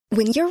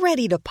When you're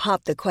ready to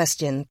pop the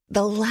question,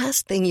 the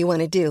last thing you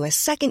want to do is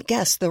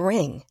second-guess the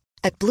ring.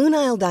 At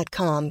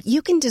BlueNile.com,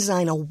 you can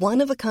design a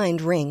one-of-a-kind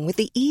ring with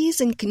the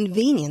ease and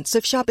convenience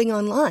of shopping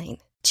online.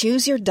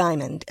 Choose your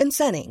diamond and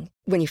setting.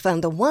 When you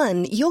find the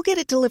one, you'll get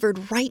it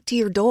delivered right to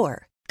your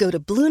door. Go to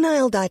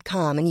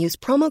BlueNile.com and use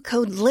promo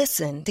code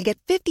LISTEN to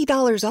get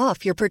 $50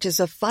 off your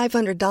purchase of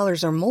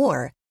 $500 or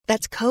more.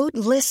 That's code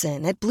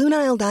LISTEN at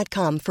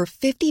BlueNile.com for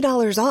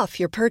 $50 off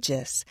your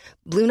purchase.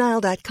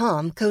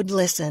 BlueNile.com, code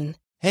LISTEN.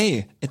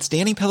 Hey, it's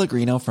Danny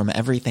Pellegrino from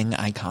Everything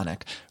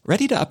Iconic.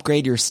 Ready to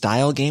upgrade your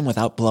style game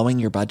without blowing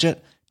your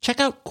budget?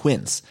 Check out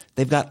Quince.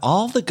 They've got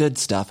all the good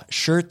stuff,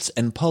 shirts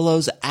and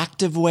polos,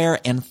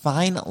 activewear, and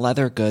fine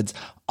leather goods,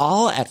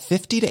 all at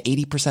 50 to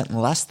 80%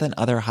 less than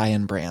other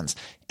high-end brands.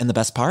 And the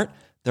best part?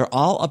 They're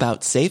all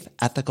about safe,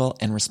 ethical,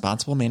 and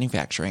responsible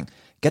manufacturing.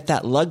 Get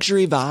that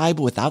luxury vibe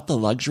without the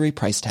luxury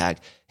price tag.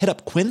 Hit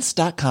up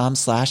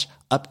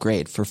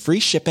quince.com/upgrade for free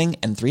shipping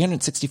and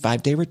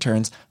 365-day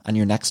returns on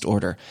your next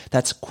order.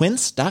 That's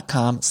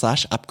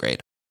quince.com/upgrade.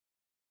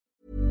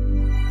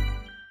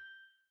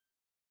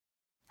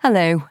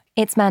 Hello,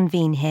 it's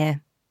Manveen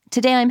here.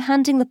 Today I'm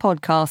handing the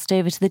podcast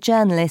over to the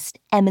journalist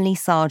Emily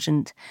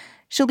Sargent.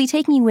 She'll be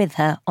taking you with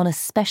her on a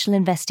special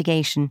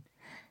investigation.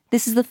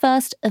 This is the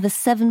first of a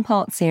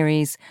 7-part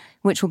series,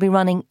 which will be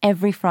running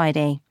every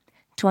Friday,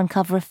 to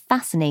uncover a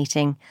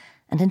fascinating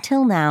and,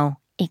 until now,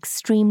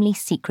 extremely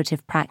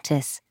secretive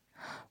practice,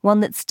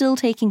 one that's still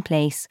taking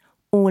place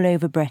all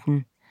over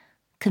Britain: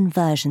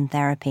 conversion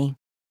therapy.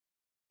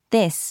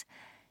 This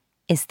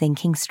is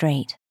Thinking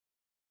Straight.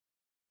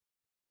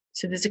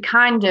 So there's a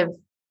kind of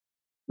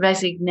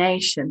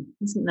resignation,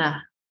 isn't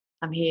there?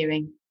 I'm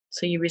hearing.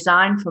 So you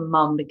resign from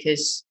mum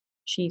because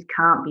she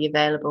can't be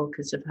available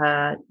because of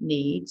her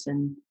needs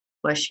and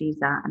where she's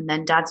at, and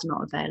then dad's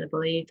not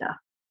available either.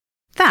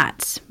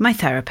 That's my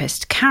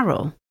therapist,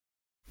 Carol.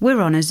 We're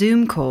on a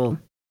Zoom call.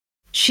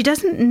 She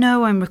doesn't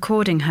know I'm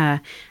recording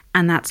her,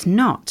 and that's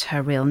not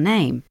her real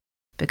name,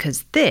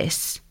 because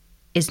this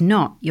is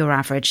not your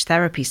average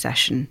therapy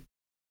session.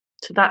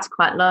 So that's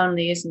quite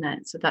lonely, isn't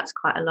it? So that's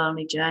quite a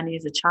lonely journey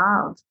as a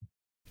child.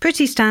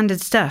 Pretty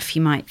standard stuff,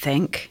 you might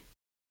think.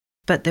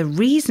 But the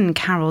reason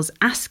Carol's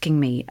asking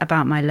me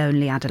about my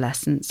lonely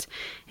adolescence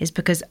is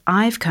because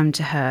I've come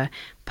to her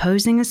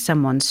posing as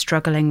someone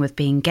struggling with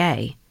being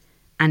gay,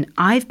 and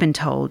I've been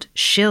told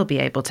she'll be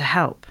able to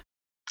help.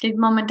 Did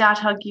mum and dad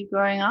hug you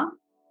growing up?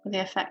 Were they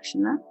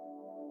affectionate?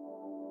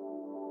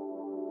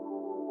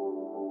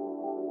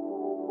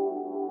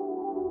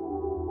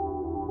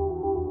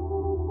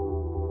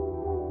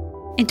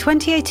 In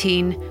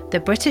 2018, the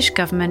British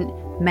government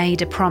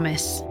made a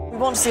promise. We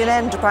want to see an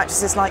end to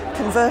practices like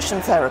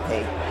conversion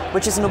therapy,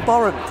 which is an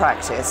abhorrent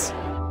practice.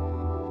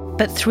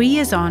 But 3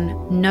 years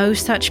on, no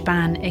such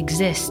ban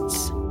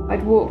exists.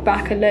 I'd walk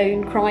back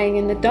alone crying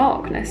in the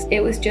darkness.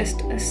 It was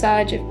just a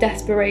surge of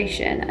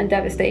desperation and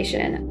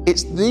devastation.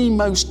 It's the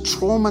most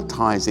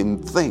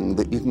traumatising thing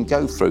that you can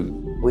go through.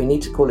 We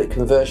need to call it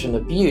conversion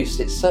abuse.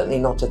 It's certainly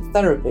not a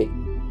therapy.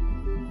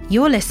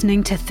 You're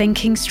listening to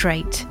Thinking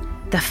Straight,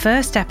 the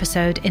first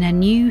episode in a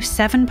new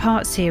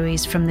 7-part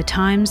series from The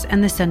Times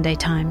and The Sunday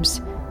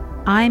Times.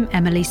 I'm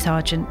Emily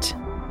Sargent.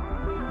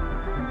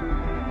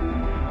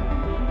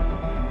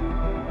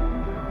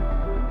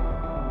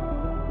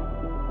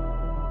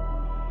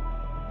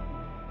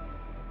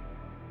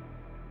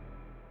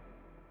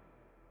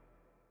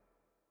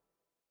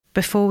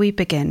 Before we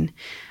begin,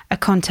 a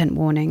content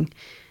warning.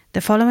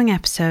 The following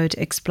episode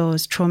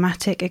explores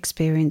traumatic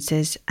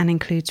experiences and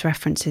includes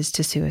references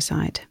to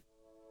suicide.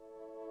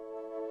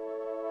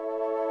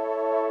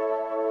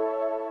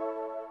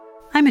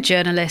 I'm a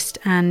journalist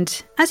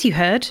and, as you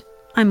heard,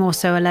 I'm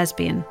also a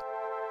lesbian.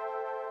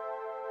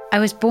 I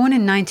was born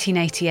in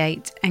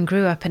 1988 and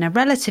grew up in a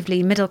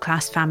relatively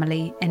middle-class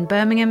family in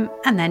Birmingham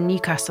and then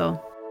Newcastle.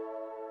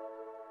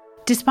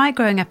 Despite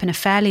growing up in a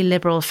fairly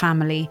liberal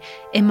family,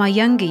 in my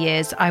younger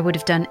years I would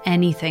have done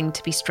anything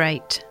to be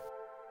straight.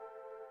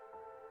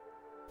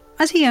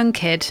 As a young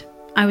kid,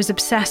 I was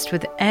obsessed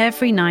with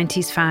every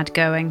 90s fad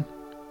going.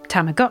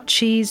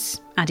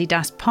 Tamagotchis,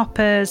 Adidas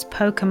poppers,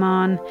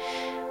 Pokemon.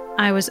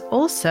 I was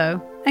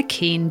also a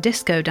keen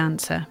disco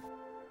dancer.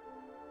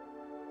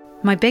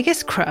 My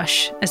biggest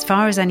crush, as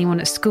far as anyone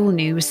at school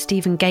knew, was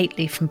Stephen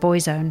Gately from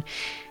Boyzone.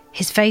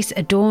 His face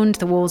adorned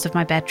the walls of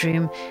my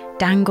bedroom,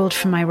 dangled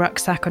from my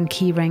rucksack on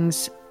key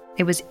rings.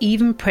 It was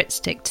even Pritt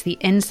stick to the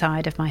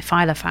inside of my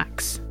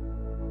Filofax.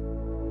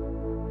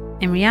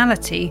 In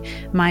reality,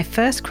 my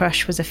first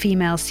crush was a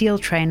female SEAL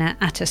trainer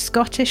at a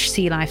Scottish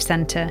sea life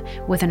centre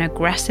with an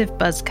aggressive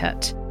buzz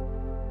cut.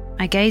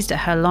 I gazed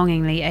at her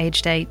longingly,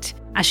 aged 8,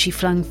 as she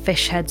flung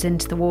fish heads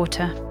into the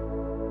water.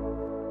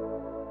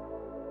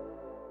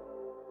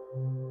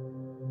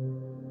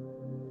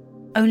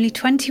 Only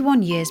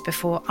 21 years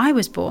before I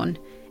was born,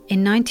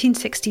 in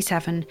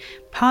 1967,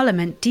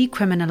 Parliament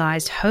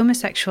decriminalised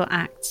homosexual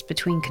acts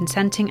between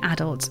consenting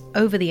adults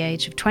over the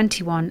age of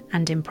 21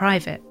 and in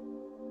private.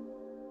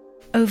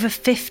 Over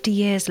 50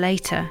 years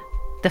later,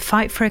 the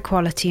fight for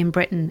equality in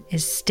Britain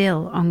is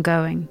still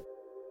ongoing.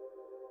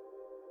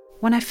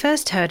 When I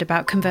first heard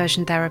about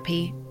conversion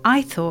therapy,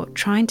 I thought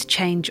trying to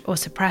change or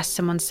suppress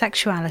someone's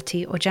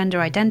sexuality or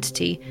gender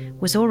identity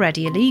was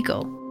already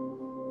illegal.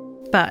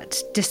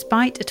 But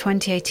despite a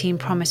 2018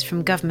 promise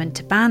from government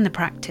to ban the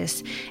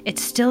practice,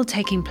 it's still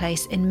taking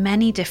place in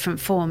many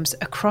different forms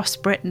across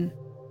Britain.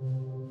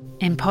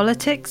 In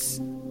politics,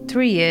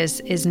 3 years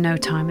is no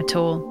time at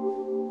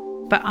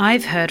all. But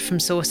I've heard from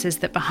sources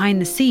that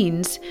behind the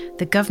scenes,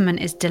 the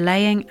government is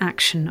delaying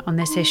action on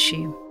this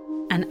issue.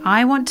 And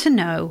I want to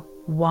know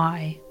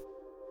why,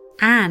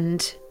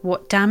 and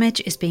what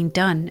damage is being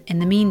done in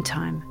the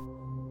meantime.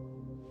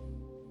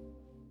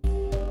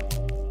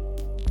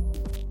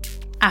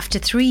 After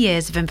 3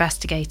 years of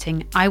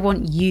investigating, I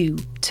want you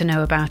to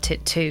know about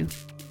it too.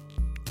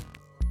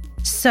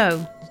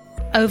 So,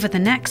 over the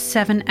next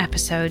 7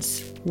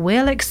 episodes,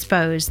 we'll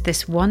expose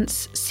this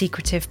once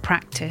secretive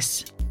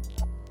practice.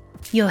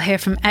 You'll hear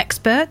from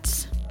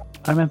experts.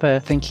 I remember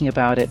thinking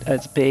about it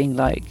as being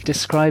like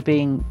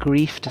describing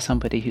grief to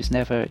somebody who's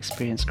never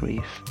experienced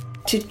grief.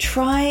 To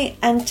try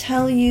and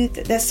tell you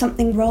that there's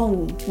something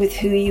wrong with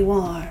who you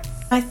are,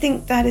 I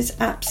think that is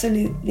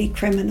absolutely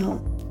criminal.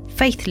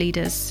 Faith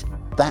leaders.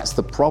 That's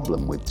the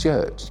problem with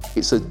church.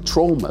 It's a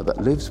trauma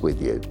that lives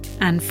with you.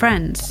 And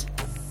friends.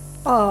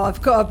 Oh,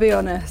 I've got to be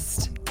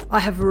honest. I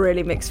have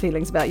really mixed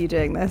feelings about you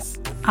doing this.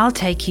 I'll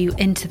take you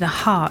into the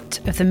heart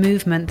of the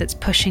movement that's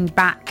pushing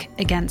back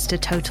against a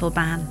total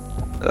ban.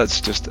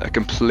 That's just a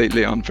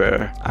completely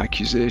unfair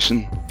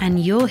accusation. And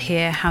you'll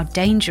hear how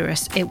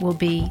dangerous it will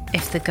be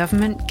if the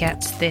government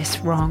gets this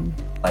wrong.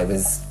 I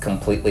was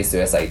completely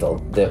suicidal.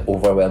 The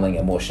overwhelming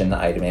emotion that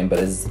I remember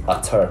is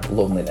utter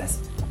loneliness.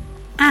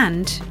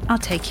 And I'll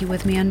take you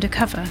with me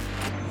undercover.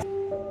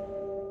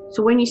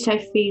 So when you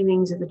say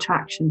feelings of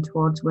attraction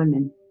towards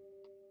women,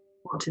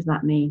 what does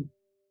that mean?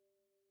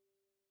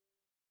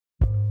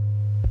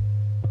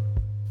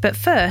 But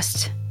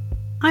first,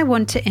 I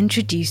want to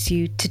introduce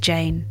you to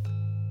Jane.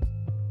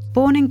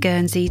 Born in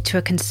Guernsey to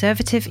a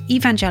conservative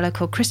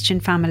evangelical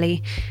Christian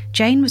family,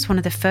 Jane was one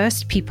of the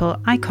first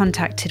people I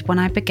contacted when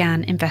I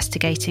began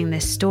investigating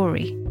this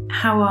story.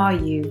 How are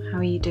you? How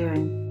are you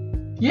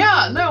doing?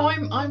 Yeah, no,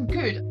 I'm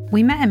good.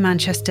 We met in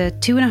Manchester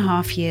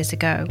 2.5 years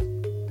ago.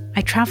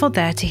 I travelled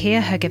there to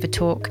hear her give a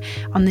talk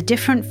on the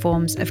different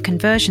forms of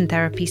conversion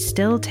therapy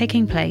still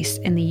taking place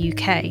in the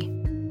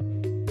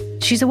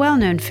UK. She's a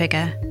well-known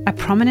figure, a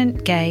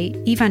prominent gay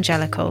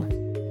evangelical.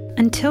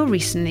 Until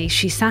recently,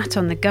 she sat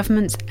on the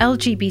government's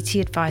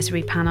LGBT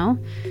advisory panel,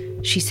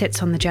 she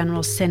sits on the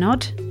General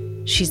Synod,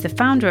 she's the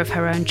founder of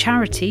her own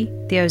charity,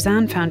 the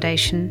Ozanne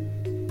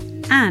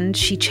Foundation, and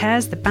she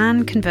chairs the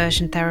Ban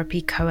Conversion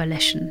Therapy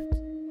Coalition.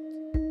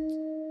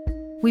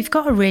 We've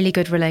got a really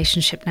good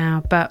relationship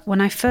now, but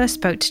when I first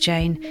spoke to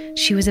Jane,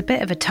 she was a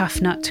bit of a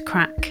tough nut to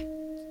crack.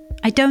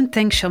 I don't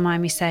think she'll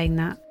mind me saying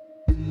that.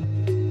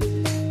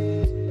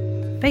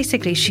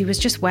 Basically, she was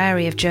just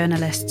wary of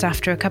journalists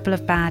after a couple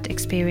of bad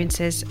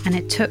experiences, and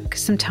it took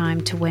some time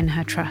to win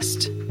her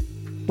trust.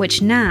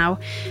 Which now,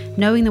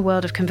 knowing the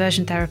world of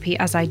conversion therapy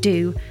as I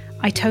do,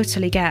 I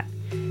totally get,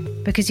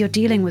 because you're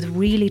dealing with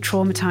really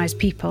traumatised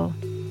people,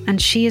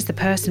 and she is the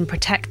person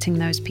protecting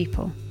those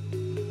people.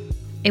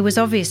 It was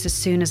obvious as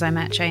soon as I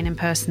met Jane in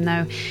person,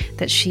 though,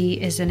 that she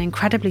is an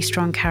incredibly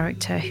strong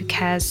character who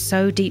cares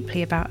so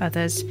deeply about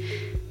others.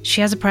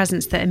 She has a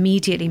presence that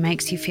immediately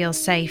makes you feel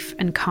safe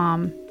and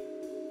calm.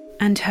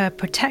 And her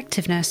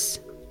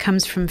protectiveness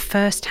comes from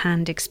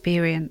first-hand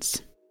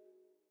experience.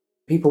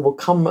 People will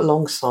come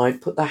alongside,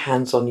 put their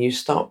hands on you,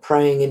 start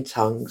praying in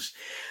tongues,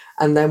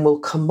 and then will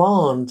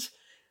command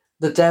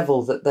the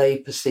devil that they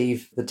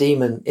perceive, the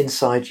demon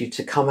inside you,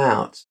 to come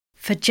out.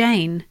 For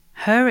Jane,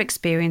 her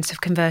experience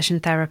of conversion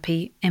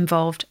therapy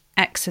involved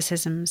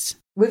exorcisms.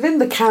 Within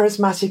the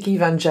charismatic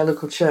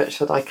evangelical church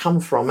that I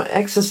come from,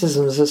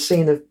 exorcisms are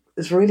seen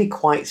as really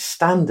quite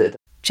standard.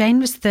 Jane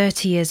was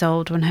 30 years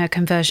old when her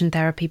conversion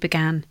therapy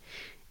began.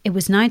 It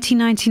was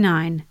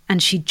 1999,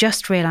 and she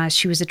just realised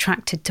she was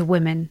attracted to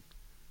women.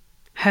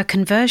 Her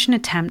conversion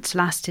attempts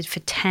lasted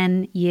for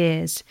 10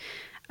 years,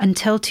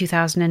 until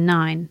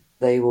 2009.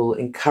 They will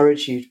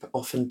encourage you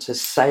often to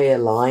say a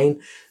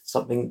line,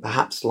 something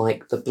perhaps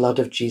like, "The blood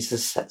of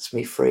Jesus sets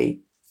me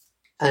free."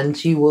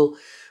 And you will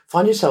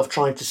find yourself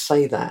trying to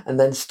say that and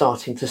then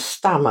starting to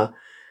stammer,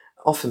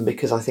 often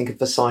because I think of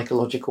the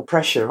psychological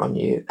pressure on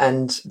you.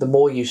 And the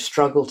more you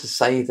struggle to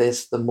say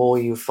this, the more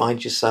you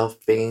find yourself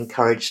being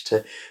encouraged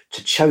to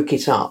choke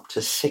it up,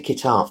 to sick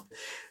it up,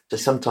 to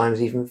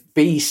sometimes even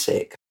be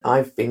sick.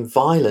 I've been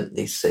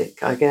violently sick.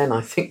 Again, I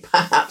think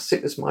perhaps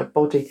it was my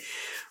body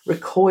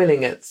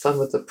recoiling at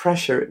some of the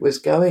pressure it was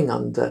going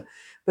under.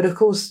 But of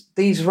course,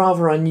 these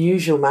rather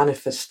unusual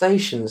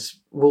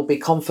manifestations will be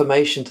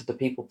confirmation to the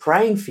people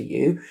praying for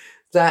you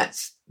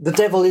that the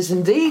devil is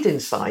indeed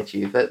inside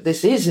you, that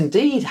this is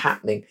indeed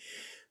happening.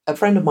 A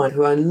friend of mine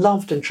who I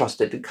loved and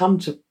trusted had come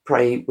to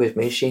pray with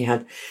me. She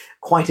had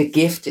quite a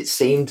gift, it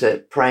seemed,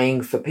 at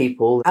praying for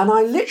people. And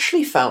I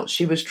literally felt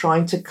she was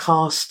trying to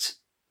cast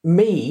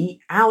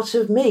me out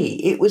of me.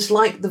 It was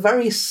like the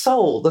very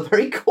soul, the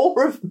very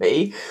core of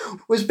me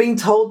was being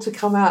told to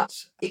come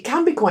out. It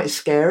can be quite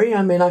scary.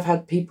 I mean, I've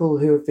had people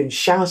who have been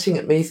shouting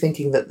at me,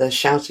 thinking that they're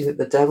shouting at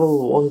the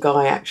devil. One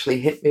guy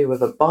actually hit me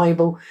with a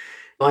Bible.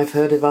 I've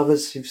heard of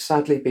others who've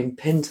sadly been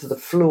pinned to the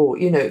floor.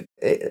 You know,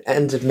 it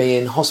ended me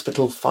in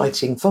hospital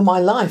fighting for my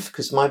life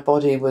because my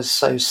body was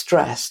so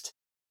stressed.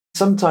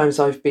 Sometimes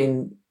I've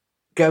been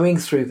going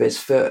through this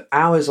for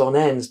hours on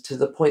end, to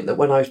the point that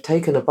when I've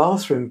taken a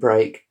bathroom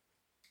break,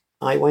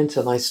 I went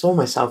and I saw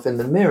myself in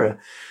the mirror,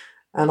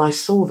 and I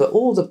saw that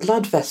all the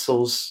blood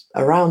vessels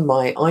around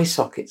my eye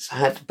sockets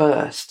had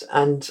burst.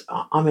 And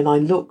I mean, I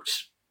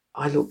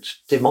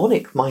looked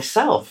demonic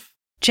myself.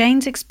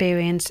 Jane's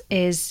experience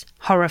is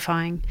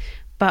horrifying,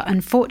 but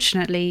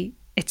unfortunately,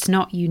 it's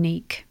not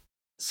unique.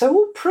 So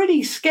all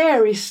pretty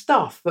scary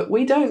stuff that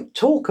we don't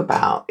talk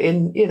about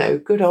in, you know,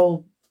 good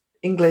old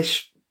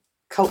English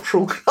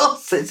cultural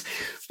classes,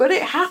 but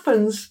it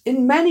happens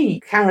in many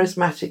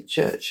charismatic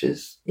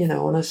churches, you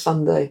know, on a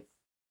Sunday.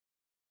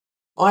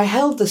 I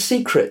held the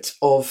secret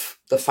of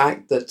the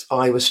fact that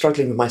I was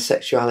struggling with my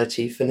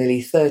sexuality for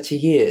nearly 30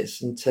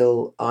 years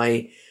until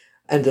I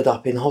ended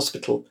up in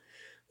hospital.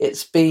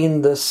 It's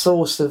been the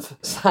source of,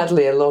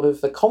 sadly, a lot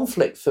of the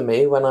conflict for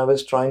me when I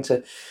was trying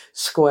to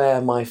square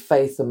my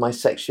faith and my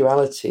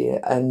sexuality.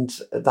 And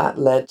that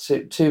led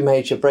to 2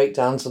 major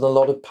breakdowns and a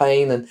lot of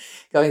pain and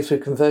going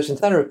through conversion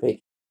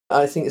therapy.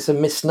 I think it's a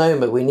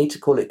misnomer. We need to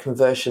call it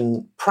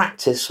conversion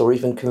practice or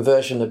even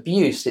conversion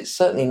abuse. It's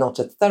certainly not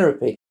a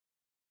therapy.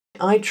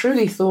 I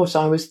truly thought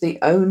I was the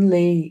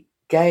only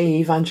gay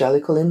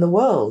evangelical in the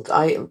world.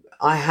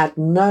 I had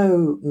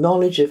no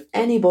knowledge of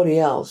anybody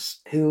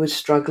else who was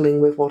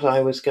struggling with what I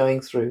was going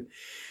through.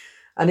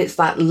 And it's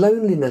that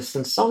loneliness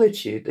and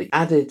solitude that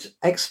added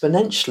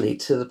exponentially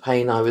to the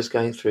pain I was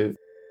going through.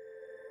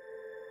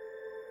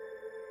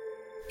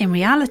 In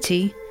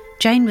reality,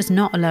 Jane was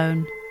not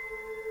alone.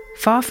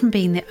 Far from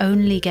being the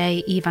only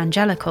gay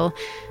evangelical,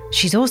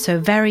 she's also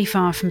very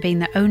far from being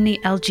the only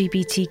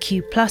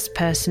LGBTQ+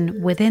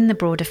 person within the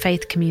broader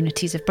faith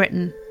communities of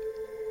Britain,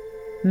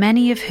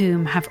 many of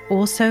whom have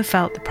also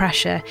felt the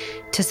pressure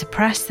to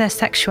suppress their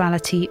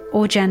sexuality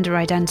or gender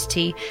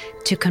identity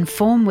to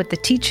conform with the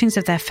teachings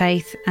of their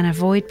faith and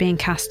avoid being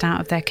cast out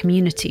of their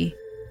community.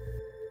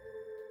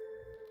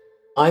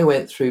 I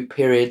went through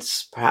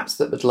periods, perhaps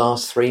that would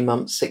last 3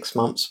 months, 6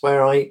 months,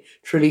 where I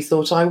truly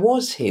thought I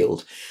was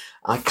healed.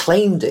 I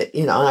claimed it,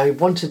 you know, I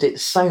wanted it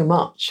so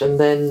much, and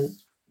then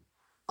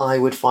I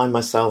would find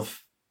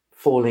myself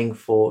falling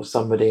for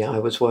somebody I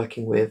was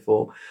working with,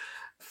 or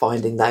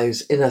finding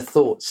those inner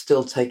thoughts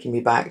still taking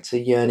me back to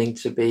yearning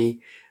to be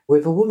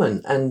with a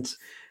woman. And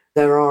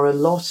there are a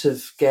lot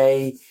of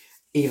gay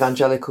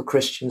evangelical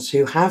Christians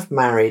who have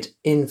married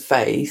in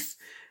faith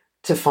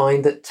to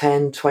find that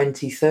 10,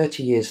 20,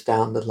 30 years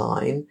down the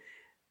line,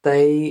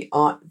 they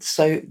are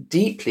so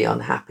deeply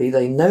unhappy.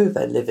 They know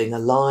they're living a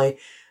lie,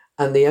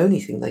 and the only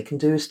thing they can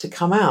do is to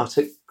come out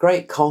at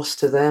great cost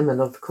to them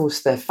and, of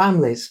course, their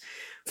families.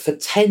 For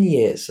 10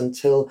 years,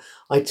 until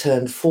I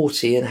turned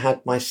 40 and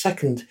had my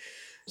second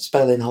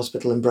spell in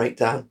hospital and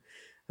breakdown,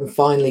 and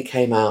finally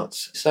came out.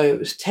 So it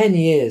was 10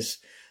 years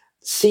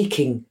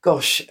seeking,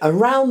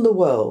 around the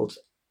world,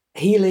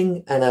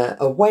 healing and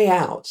a way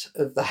out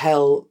of the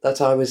hell that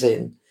I was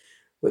in,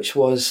 which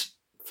was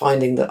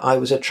finding that I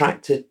was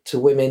attracted to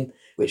women,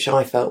 which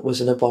I felt was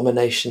an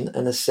abomination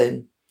and a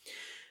sin.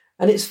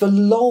 And it's the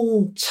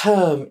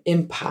long-term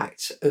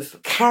impact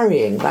of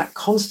carrying that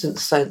constant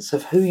sense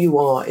of who you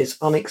are is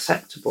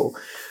unacceptable,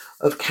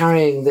 of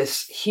carrying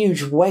this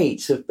huge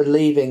weight of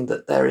believing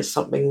that there is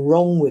something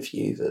wrong with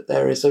you, that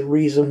there is a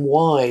reason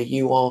why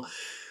you are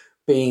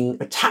being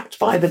attacked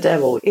by the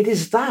devil. It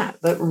is that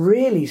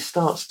really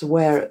starts to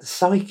wear at the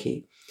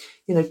psyche.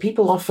 You know,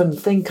 people often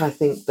think, I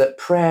think, that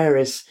prayer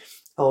is,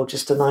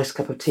 just a nice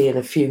cup of tea in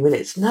a few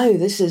minutes. No,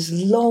 this is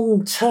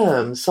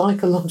long-term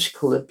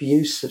psychological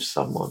abuse of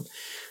someone.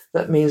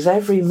 That means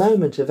every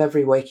moment of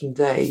every waking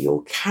day,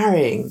 you're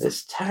carrying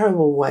this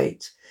terrible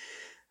weight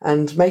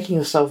and making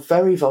yourself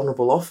very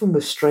vulnerable, often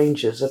with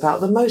strangers, about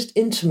the most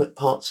intimate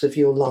parts of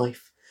your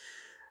life.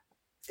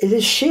 It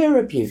is sheer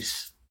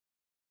abuse.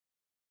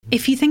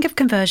 If you think of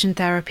conversion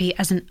therapy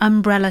as an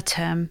umbrella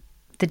term,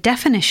 the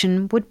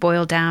definition would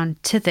boil down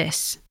to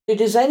this. It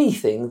is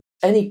anything,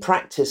 any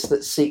practice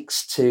that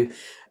seeks to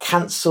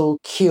cancel,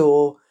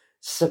 cure,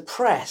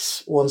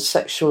 suppress one's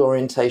sexual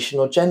orientation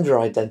or gender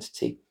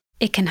identity.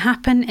 It can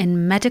happen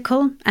in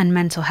medical and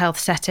mental health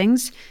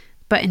settings,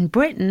 but in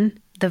Britain,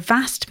 the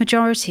vast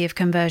majority of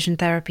conversion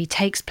therapy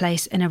takes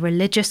place in a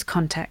religious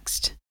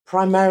context.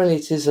 Primarily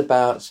it is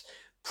about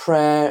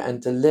prayer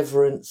and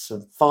deliverance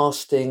and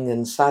fasting,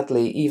 and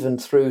sadly even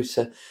through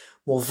to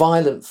more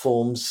violent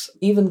forms,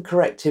 even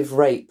corrective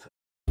rape.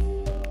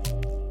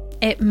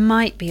 It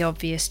might be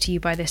obvious to you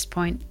by this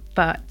point,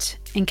 but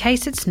in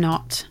case it's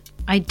not,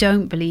 I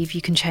don't believe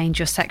you can change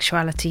your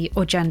sexuality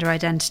or gender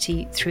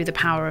identity through the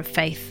power of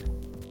faith.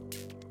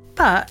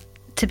 But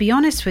To be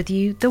honest with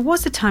you, there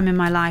was a time in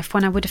my life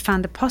when I would have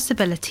found the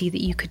possibility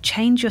that you could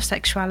change your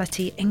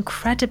sexuality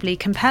incredibly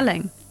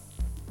compelling.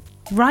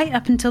 Right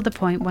up until the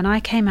point when I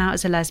came out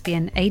as a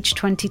lesbian, aged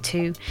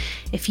 22,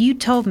 if you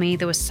told me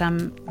there was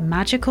some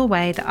magical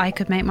way that I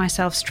could make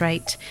myself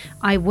straight,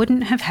 I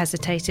wouldn't have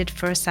hesitated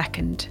for a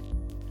second.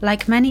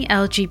 Like many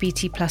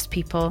LGBT+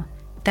 people,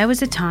 there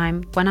was a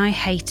time when I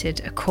hated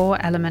a core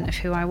element of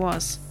who I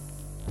was.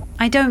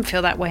 I don't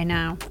feel that way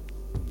now,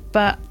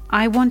 but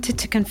I wanted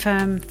to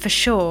confirm for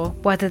sure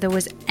whether there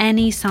was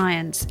any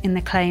science in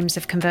the claims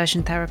of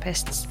conversion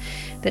therapists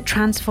that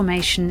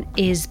transformation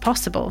is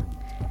possible,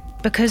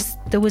 because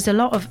there was a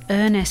lot of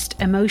earnest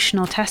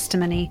emotional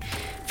testimony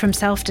from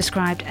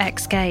self-described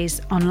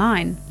ex-gays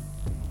online,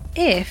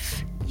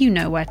 if you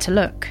know where to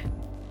look.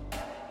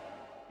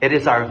 It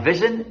is our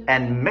vision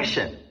and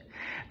mission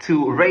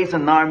to raise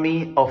an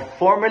army of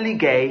formerly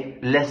gay,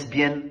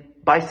 lesbian,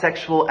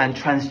 bisexual and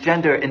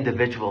transgender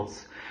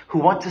individuals who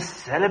want to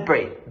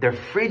celebrate their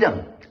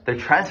freedom, their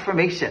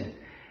transformation,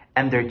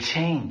 and their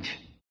change.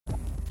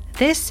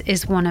 This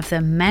is one of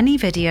the many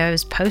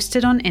videos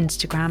posted on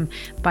Instagram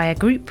by a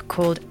group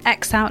called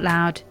X Out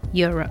Loud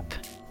Europe.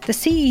 The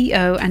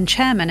CEO and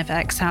chairman of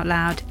X Out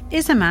Loud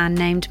is a man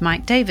named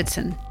Mike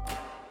Davidson.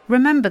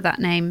 Remember that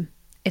name,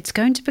 it's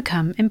going to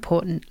become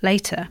important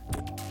later.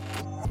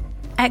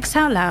 X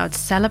Out Loud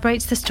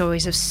celebrates the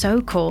stories of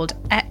so-called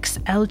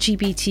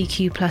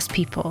ex-LGBTQ+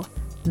 people,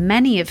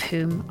 many of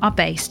whom are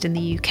based in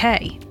the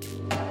UK.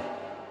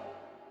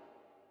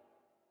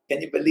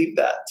 Can you believe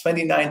that?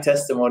 29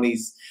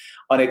 testimonies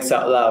on X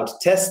Out Loud,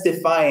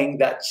 testifying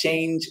that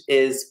change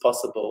is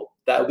possible,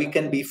 that we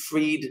can be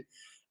freed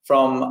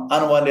from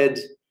unwanted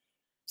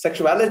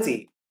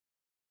sexuality.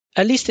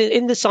 At least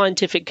in the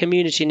scientific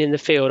community and in the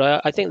field,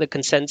 I think the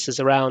consensus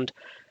around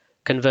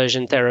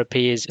conversion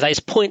therapy is that it's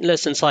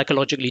pointless and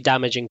psychologically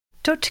damaging.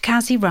 Dr.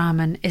 Kazi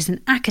Rahman is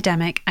an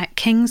academic at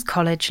King's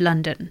College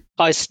London.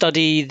 I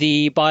study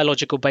the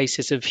biological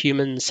basis of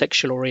human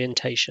sexual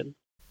orientation.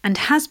 And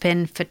has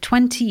been for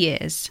 20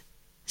 years.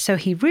 So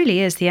he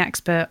really is the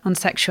expert on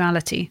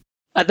sexuality.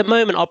 At the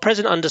moment, our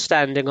present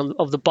understanding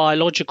of the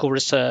biological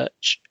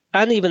research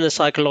and even the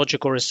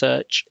psychological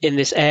research in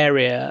this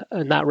area,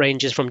 and that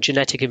ranges from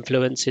genetic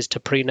influences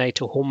to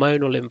prenatal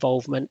hormonal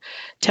involvement,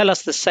 tell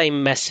us the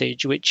same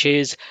message, which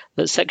is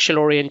that sexual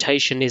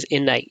orientation is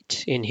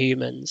innate in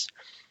humans.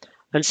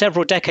 And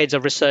several decades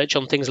of research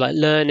on things like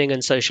learning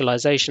and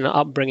socialization and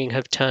upbringing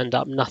have turned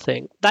up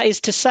nothing. That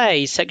is to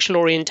say, sexual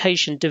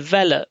orientation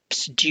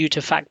develops due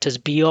to factors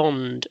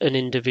beyond an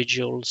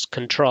individual's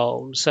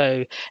control.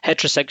 So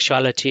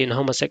heterosexuality and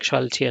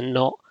homosexuality are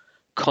not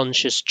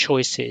conscious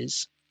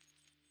choices.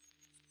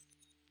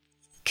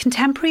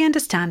 Contemporary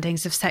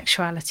understandings of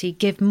sexuality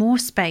give more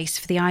space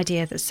for the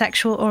idea that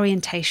sexual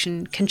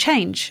orientation can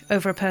change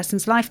over a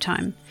person's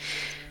lifetime.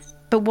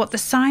 But what the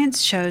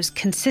science shows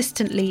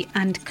consistently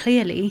and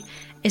clearly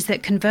is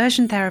that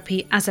conversion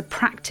therapy as a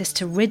practice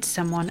to rid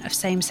someone of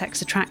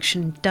same-sex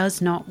attraction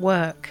does not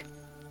work.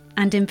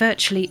 And in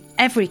virtually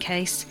every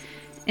case,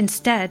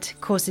 instead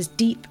causes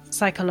deep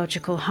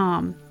psychological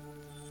harm.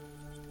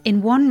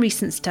 In one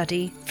recent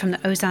study from the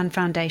Ozan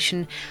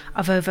Foundation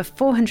of over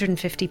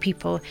 450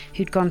 people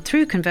who'd gone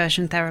through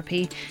conversion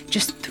therapy,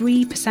 just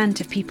 3%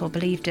 of people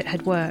believed it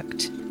had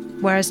worked,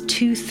 whereas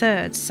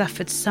 2/3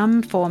 suffered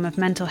some form of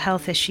mental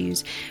health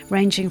issues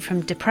ranging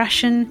from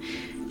depression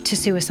to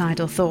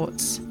suicidal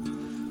thoughts.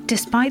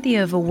 Despite the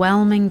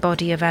overwhelming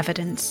body of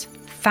evidence,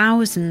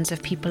 thousands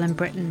of people in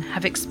Britain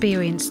have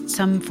experienced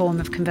some form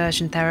of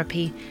conversion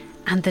therapy,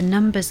 and the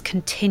numbers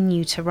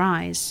continue to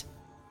rise.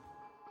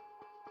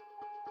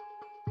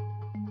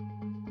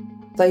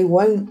 They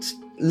won't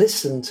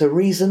listen to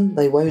reason,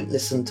 they won't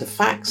listen to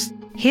facts.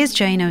 Here's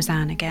Jane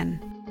Ozan again.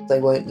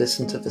 They won't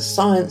listen to the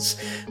science,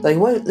 they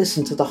won't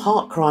listen to the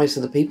heart cries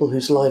of the people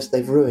whose lives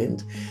they've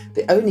ruined.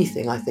 The only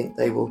thing I think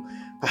they will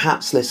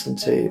perhaps listen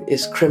to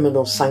is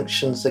criminal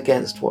sanctions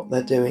against what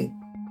they're doing.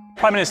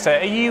 Prime Minister,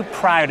 are you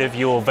proud of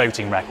your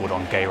voting record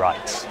on gay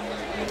rights?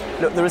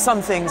 Look, there are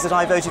some things that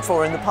I voted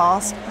for in the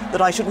past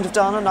that I shouldn't have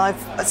done, and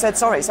I've said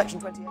sorry. Section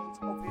 28.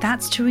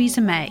 That's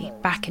Theresa May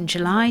back in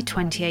July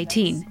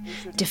 2018,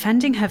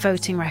 defending her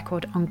voting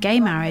record on gay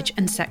marriage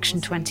and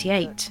Section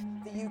 28.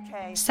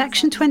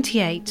 Section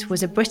 28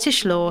 was a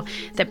British law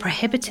that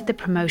prohibited the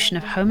promotion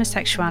of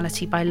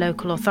homosexuality by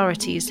local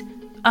authorities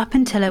up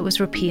until it was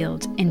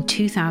repealed in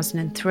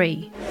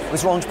 2003. It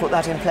was wrong to put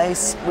that in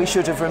place. We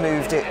should have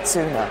removed it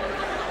sooner.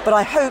 But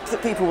I hope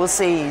that people will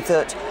see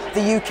that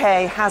the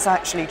UK has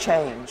actually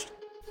changed.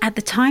 At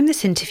the time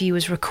this interview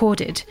was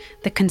recorded,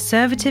 the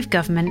Conservative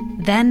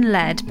government, then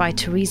led by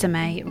Theresa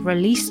May,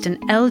 released an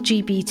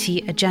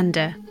LGBT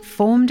agenda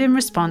formed in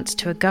response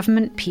to a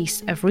government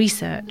piece of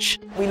research.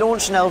 We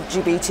launched an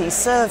LGBT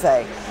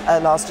survey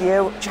last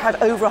year, which had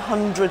over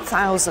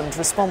 100,000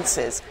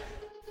 responses.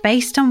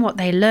 Based on what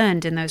they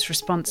learned in those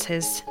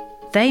responses,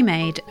 they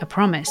made a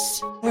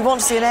promise. We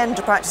want to see an end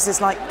to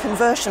practices like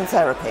conversion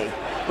therapy,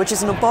 which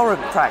is an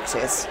abhorrent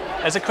practice.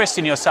 As a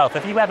Christian yourself,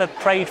 have you ever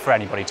prayed for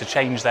anybody to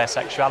change their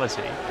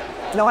sexuality?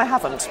 No, I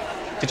haven't.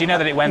 Did you know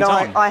that it went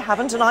on? No, I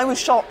haven't, and I was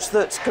shocked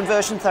that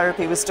conversion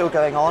therapy was still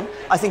going on.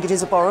 I think it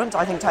is abhorrent.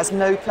 I think it has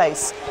no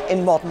place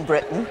in modern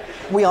Britain.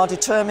 We are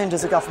determined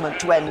as a government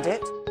to end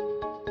it.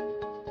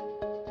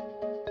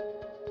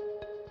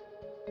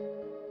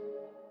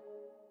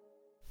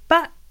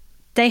 But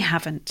they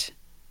haven't,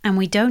 and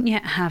we don't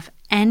yet have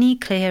any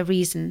clear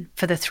reason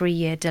for the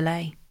 3-year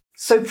delay.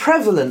 So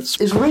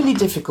prevalence is really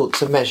difficult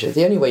to measure.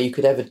 The only way you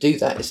could ever do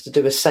that is to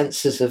do a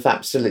census of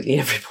absolutely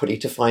everybody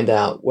to find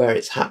out where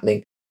it's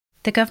happening.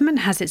 The government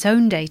has its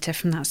own data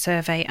from that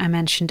survey I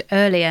mentioned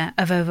earlier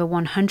of over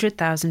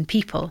 100,000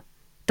 people,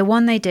 the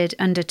one they did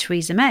under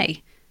Theresa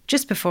May,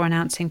 just before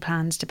announcing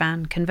plans to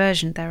ban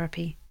conversion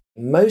therapy.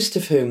 Most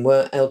of whom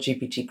were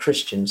LGBT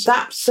Christians.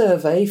 That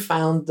survey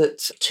found that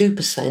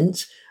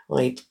 2%,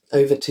 like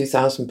over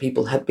 2,000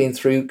 people, had been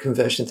through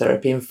conversion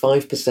therapy and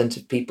 5%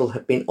 of people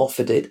had been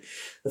offered it.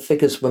 The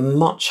figures were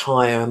much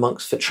higher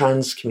amongst the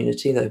trans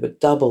community. They were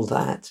double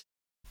that.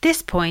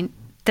 This point,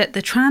 that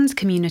the trans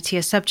community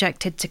are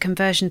subjected to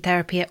conversion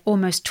therapy at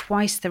almost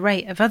twice the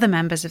rate of other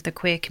members of the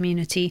queer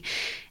community,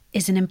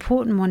 is an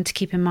important one to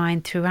keep in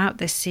mind throughout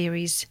this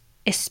series,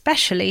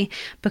 especially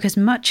because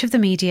much of the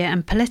media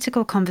and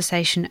political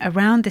conversation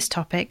around this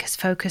topic has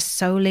focused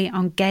solely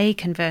on gay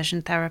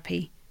conversion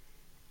therapy.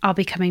 I'll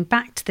be coming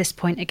back to this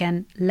point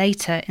again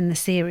later in the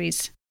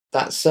series.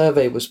 That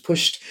survey was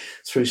pushed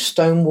through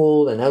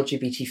Stonewall and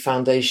LGBT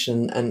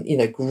Foundation and,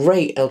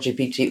 great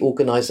LGBT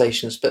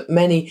organisations, but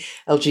many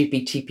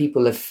LGBT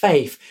people of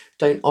faith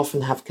don't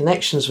often have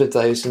connections with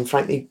those and,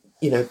 frankly,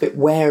 a bit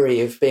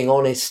wary of being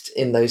honest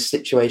in those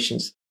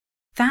situations.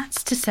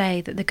 That's to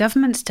say that the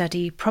government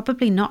study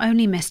probably not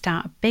only missed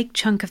out a big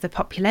chunk of the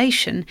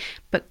population,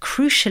 but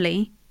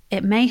crucially,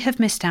 it may have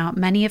missed out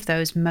many of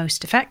those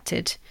most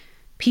affected.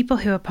 People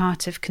who are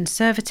part of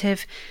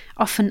conservative,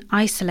 often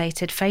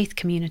isolated faith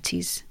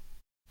communities.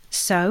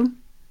 So,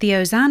 the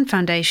Ozanne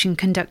Foundation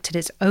conducted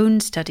its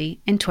own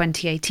study in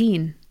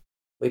 2018.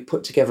 We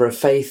put together a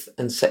faith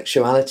and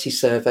sexuality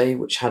survey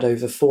which had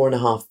over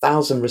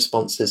 4,500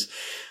 responses,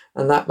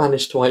 and that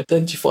managed to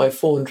identify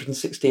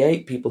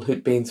 468 people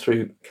who'd been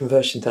through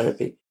conversion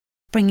therapy.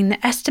 Bringing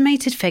the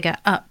estimated figure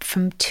up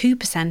from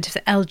 2% of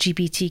the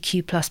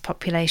LGBTQ+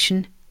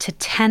 population to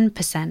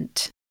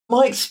 10%.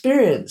 My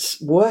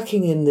experience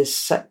working in this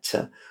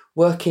sector,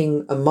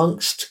 working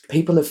amongst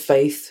people of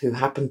faith who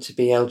happen to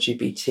be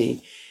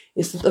LGBT,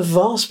 is that the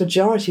vast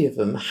majority of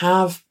them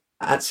have,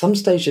 at some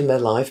stage in their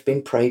life,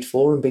 been prayed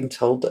for and been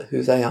told that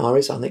who they are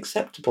is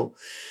unacceptable.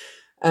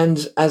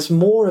 And as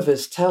more of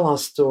us tell our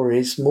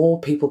stories, more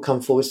people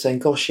come forward saying,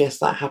 gosh, yes,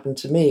 that happened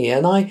to me.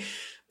 And I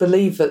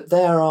believe that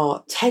there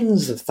are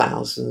tens of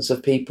thousands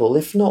of people,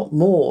 if not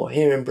more,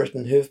 here in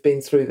Britain who have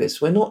been through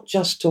this. We're not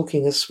just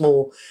talking a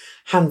small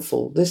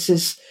handful. This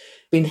has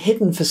been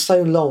hidden for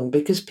so long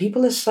because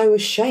people are so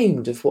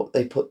ashamed of what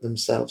they put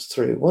themselves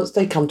through. Once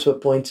they come to a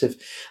point of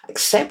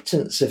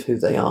acceptance of who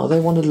they are, they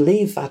want to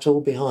leave that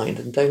all behind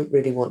and don't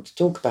really want to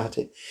talk about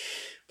it.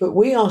 But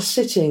we are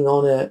sitting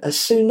on a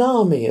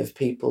tsunami of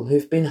people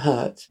who've been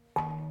hurt.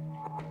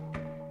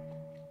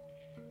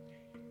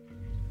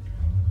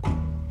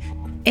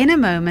 In a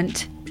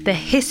moment, the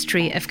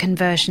history of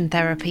conversion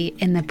therapy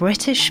in the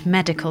British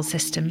medical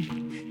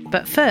system.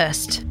 But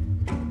first...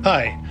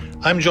 Hi,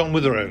 I'm John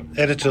Witherow,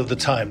 editor of The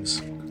Times.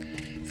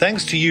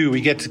 Thanks to you, we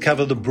get to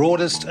cover the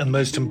broadest and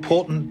most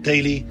important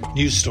daily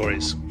news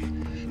stories.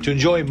 To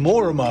enjoy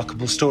more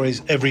remarkable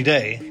stories every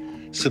day,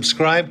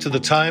 subscribe to The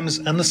Times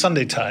and The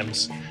Sunday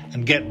Times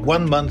and get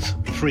 1 month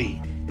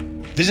free.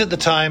 Visit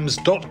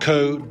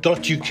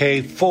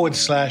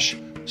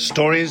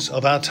thetimes.co.uk/stories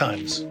of our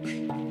times.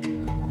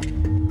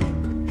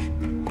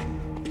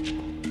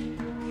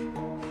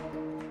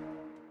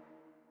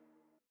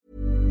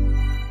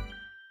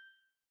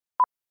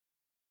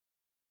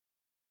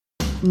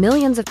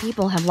 Millions of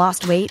people have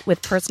lost weight with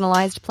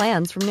personalized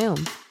plans from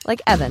Noom.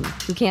 Like Evan,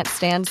 who can't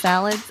stand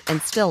salads and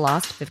still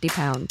lost 50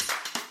 pounds.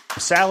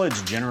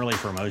 Salads generally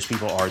for most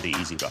people are the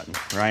easy button,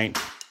 right?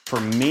 For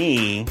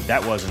me,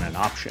 that wasn't an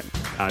option.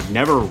 I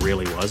never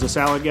really was a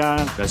salad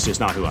guy. That's just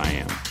not who I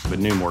am. But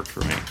Noom worked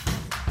for me.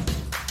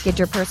 Get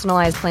your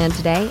personalized plan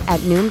today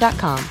at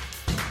Noom.com.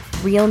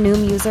 Real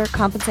Noom user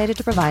compensated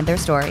to provide their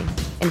story.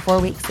 In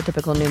 4 weeks, the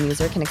typical Noom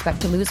user can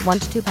expect to lose 1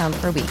 to 2 pounds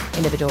per week.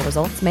 Individual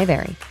results may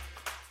vary.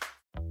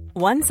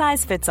 One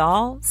size fits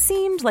all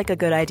seemed like a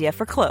good idea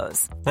for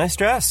clothes. Nice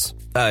dress.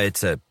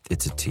 It's a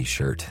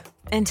t-shirt.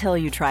 Until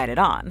you tried it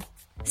on.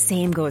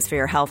 Same goes for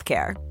your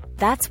healthcare.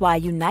 That's why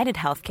United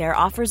Healthcare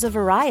offers a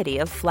variety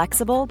of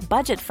flexible,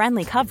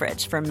 budget-friendly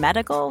coverage for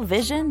medical,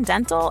 vision,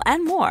 dental,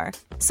 and more.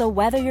 So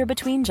whether you're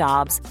between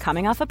jobs,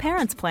 coming off a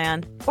parent's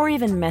plan, or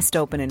even missed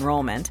open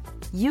enrollment,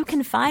 you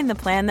can find the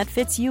plan that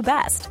fits you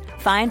best.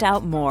 Find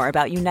out more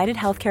about United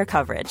Healthcare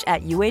coverage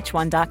at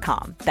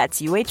UH1.com.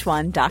 That's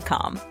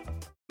UH1.com.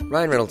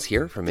 Ryan Reynolds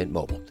here from Mint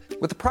Mobile.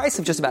 With the price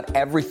of just about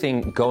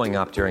everything going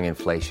up during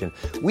inflation,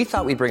 we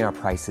thought we'd bring our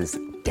prices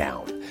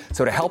down.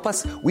 So to help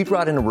us, we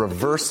brought in a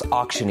reverse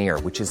auctioneer,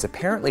 which is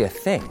apparently a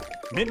thing.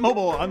 Mint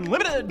Mobile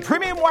Unlimited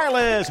Premium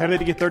Wireless. How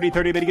to get 30,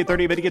 30, bit to get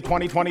 30, bit to get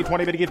 20, 20,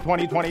 20, bit to get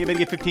 20, 20, bit to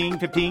get 15,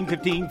 15,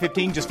 15,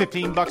 15, just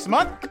 $15 a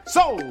month?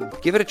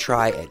 Sold! Give it a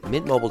try at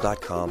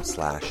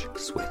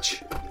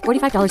mintmobile.com/switch.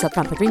 $45 up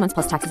front for 3 months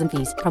plus taxes and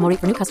fees. Promo rate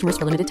for new customers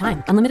for limited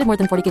time. Unlimited more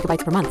than 40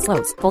 gigabytes per month.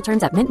 Slows full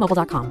terms at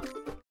mintmobile.com.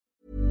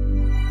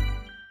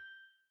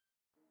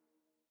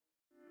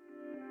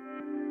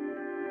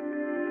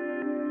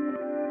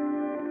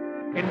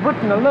 In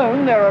Britain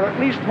alone, there are at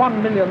least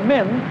 1 million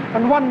men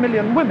and 1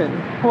 million women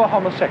who are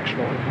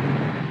homosexual.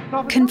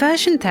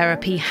 Conversion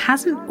therapy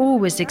hasn't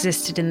always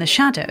existed in the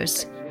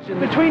shadows.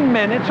 Between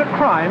men, it's a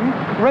crime,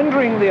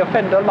 rendering the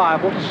offender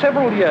liable to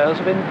several years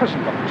of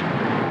imprisonment.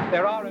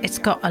 It's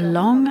got a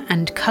long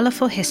and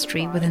colourful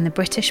history within the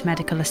British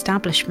medical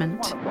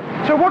establishment.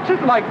 So what's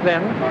it like,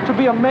 then, to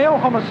be a male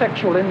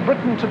homosexual in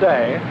Britain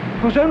today,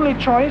 whose only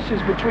choice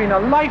is between a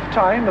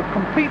lifetime of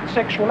complete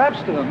sexual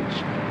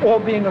abstinence or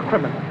being a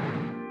criminal?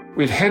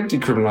 We'd had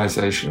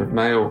decriminalisation of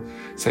male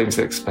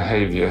same-sex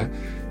behaviour.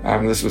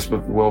 This was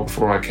well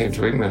before I came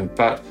to England,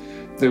 but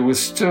there was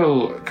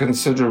still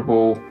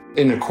considerable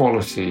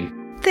inequality.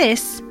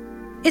 This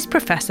is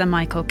Professor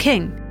Michael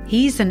King.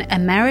 He's an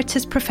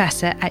emeritus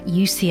professor at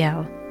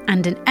UCL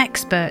and an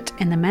expert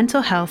in the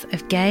mental health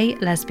of gay,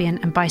 lesbian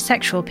and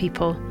bisexual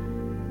people,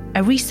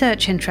 a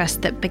research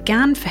interest that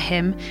began for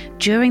him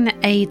during the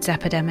AIDS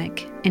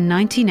epidemic in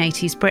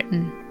 1980s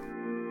Britain.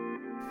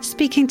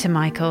 Speaking to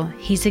Michael,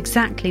 he's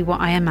exactly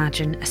what I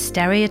imagine a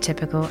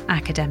stereotypical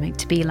academic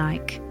to be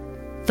like.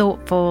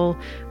 Thoughtful,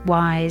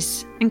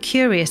 wise, and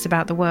curious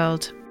about the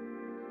world.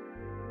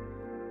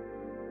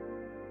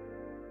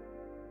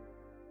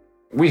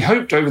 We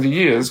hoped over the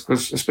years,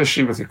 because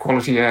especially with the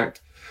Equality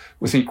Act,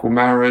 with equal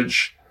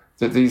marriage,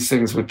 that these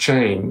things would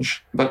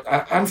change. But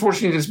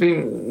unfortunately, there's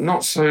been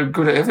not so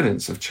good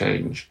evidence of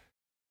change.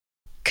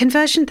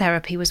 Conversion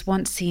therapy was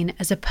once seen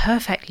as a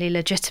perfectly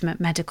legitimate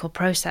medical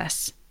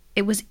process.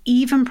 It was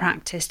even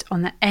practiced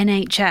on the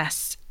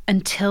NHS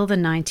until the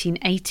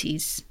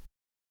 1980s.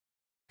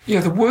 Yeah,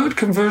 the word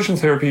conversion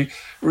therapy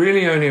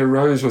really only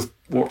arose with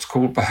what's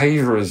called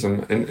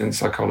behaviourism in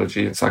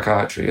psychology and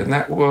psychiatry, and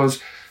that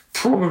was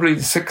probably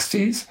the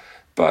 60s,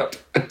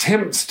 but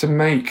attempts to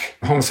make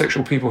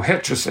homosexual people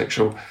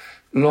heterosexual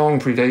long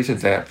predated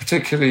that,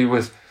 particularly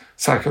with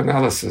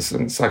psychoanalysis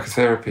and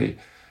psychotherapy.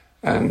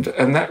 And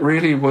that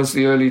really was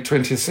the early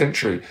 20th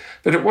century.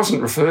 But it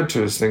wasn't referred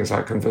to as things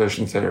like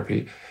conversion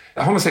therapy.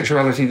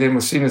 Homosexuality then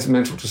was seen as a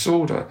mental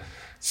disorder.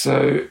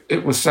 So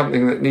it was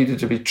something that needed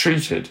to be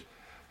treated.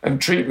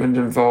 And treatment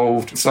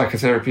involved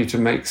psychotherapy to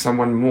make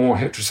someone more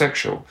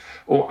heterosexual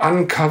or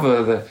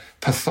uncover the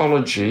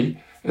pathology,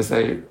 as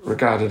they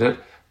regarded it,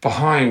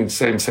 behind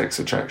same-sex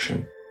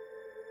attraction.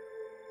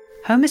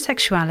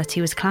 Homosexuality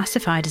was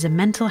classified as a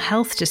mental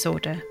health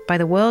disorder by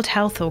the World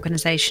Health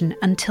Organization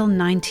until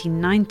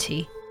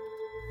 1990.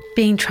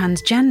 Being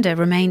transgender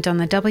remained on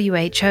the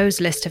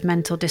WHO's list of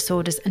mental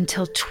disorders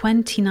until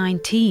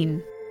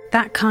 2019.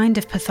 That kind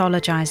of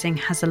pathologizing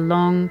has a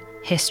long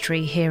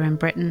history here in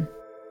Britain.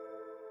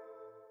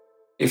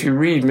 If you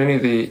read many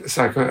of the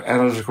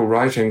psychoanalytical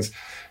writings,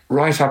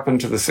 right up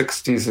into the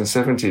 60s and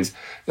 70s,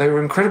 they were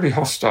incredibly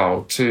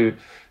hostile to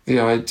the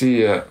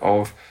idea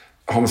of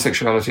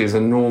homosexuality as a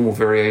normal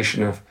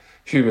variation of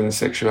human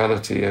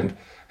sexuality, and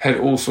had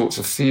all sorts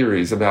of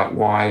theories about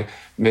why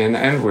men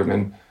and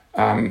women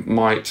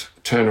might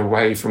turn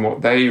away from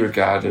what they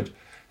regarded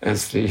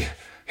as the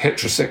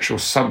heterosexual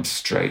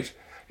substrate.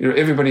 You know,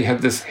 everybody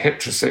had this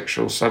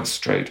heterosexual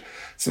substrate.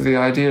 So the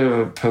idea of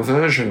a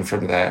perversion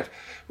from that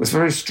was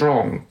very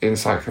strong in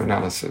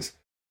psychoanalysis.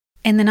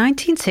 In the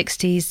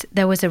 1960s,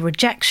 there was a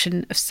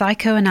rejection of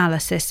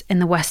psychoanalysis in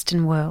the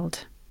Western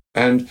world.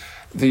 And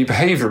the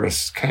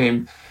behaviourists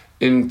came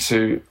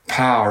into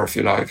power, if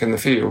you like, in the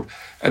field,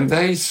 and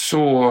they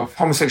saw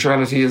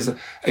homosexuality as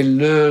a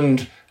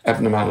learned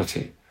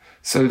abnormality,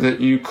 so that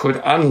you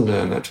could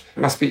unlearn it. It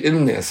must be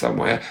in there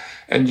somewhere,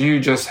 and you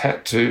just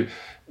had to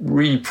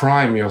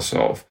reprime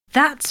yourself.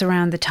 That's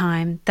around the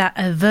time that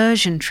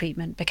aversion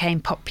treatment became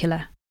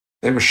popular.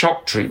 There were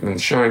shock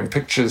treatments showing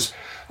pictures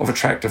of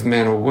attractive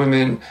men or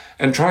women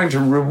and trying to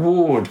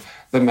reward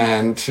the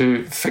man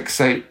to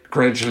fixate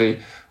gradually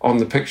on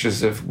the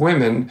pictures of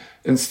women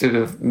instead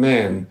of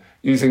men,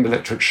 using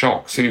electric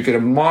shock. So you get a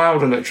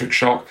mild electric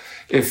shock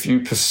if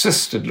you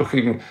persisted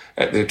looking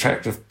at the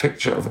attractive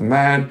picture of a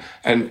man,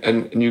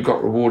 and you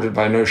got rewarded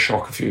by no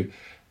shock if you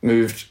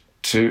moved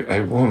to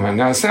a woman.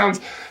 Now,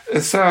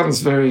 it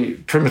sounds very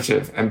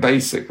primitive and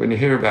basic when you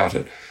hear about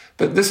it,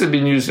 but this had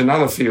been used in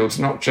other fields,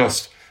 not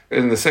just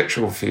in the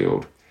sexual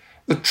field.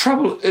 The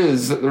trouble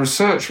is that the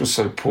research was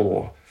so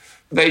poor.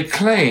 They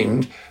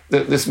claimed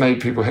that this made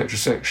people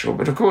heterosexual,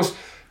 but of course,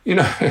 you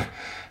know,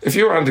 if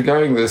you're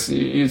undergoing this,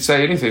 you'd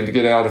say anything to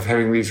get out of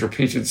having these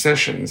repeated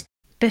sessions.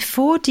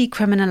 Before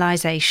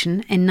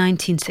decriminalisation in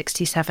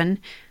 1967,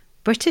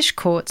 British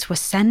courts were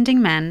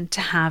sending men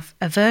to have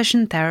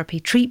aversion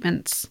therapy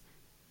treatments.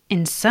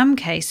 In some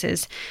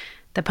cases,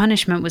 the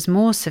punishment was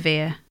more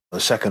severe, The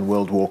Second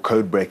World War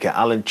codebreaker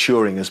Alan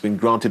Turing has been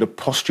granted a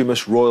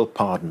posthumous royal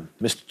pardon.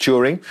 Mr.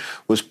 Turing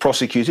was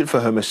prosecuted for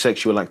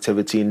homosexual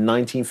activity in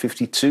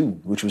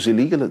 1952, which was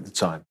illegal at the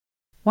time.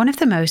 One of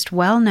the most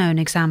well-known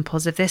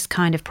examples of this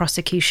kind of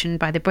prosecution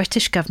by the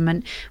British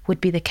government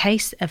would be the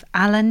case of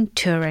Alan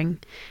Turing,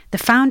 the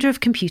founder of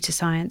computer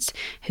science,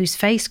 whose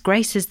face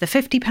graces the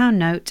 £50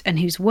 note and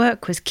whose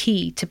work was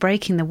key to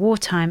breaking the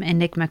wartime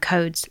Enigma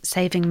codes,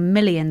 saving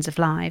millions of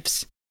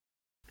lives.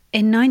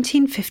 In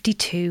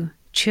 1952,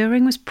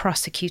 Turing was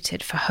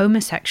prosecuted for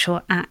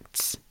homosexual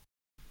acts.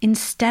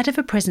 Instead of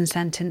a prison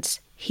sentence,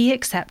 he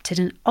accepted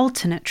an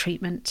alternate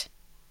treatment: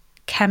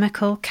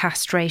 chemical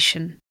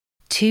castration.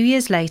 2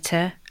 years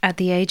later, at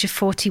the age of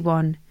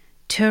 41,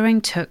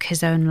 Turing took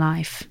his own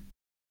life.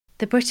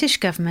 The British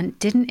government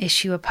didn't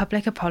issue a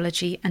public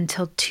apology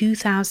until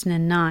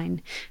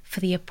 2009 for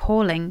the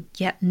appalling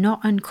yet not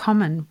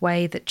uncommon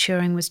way that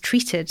Turing was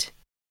treated.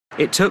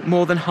 It took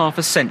more than half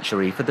a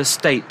century for the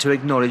state to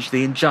acknowledge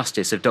the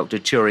injustice of Dr.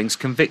 Turing's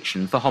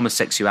conviction for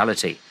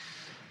homosexuality.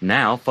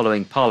 Now,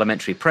 following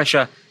parliamentary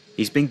pressure,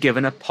 he's been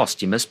given a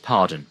posthumous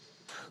pardon.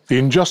 The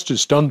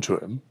injustice done to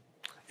him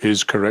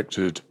is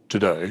corrected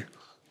today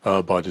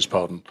by this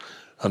pardon,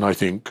 and I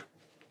think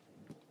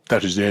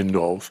that is the end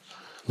of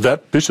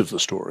that bit of the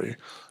story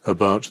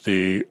about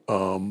the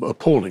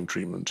appalling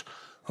treatment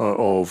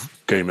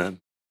of gay men.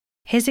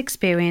 His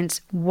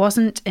experience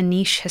wasn't a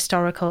niche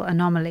historical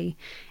anomaly,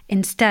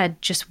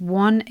 instead just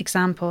one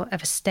example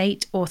of a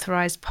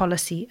state-authorised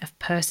policy of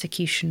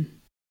persecution.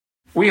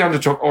 We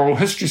undertook oral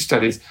history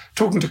studies,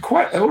 talking to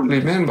quite elderly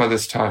men by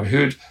this time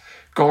who'd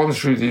gone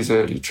through these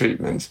early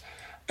treatments,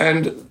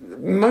 and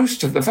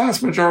the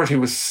vast majority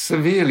was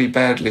severely,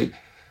 badly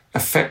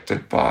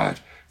affected by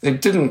it. They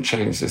didn't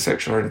change their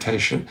sexual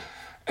orientation,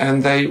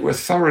 and they were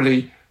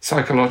thoroughly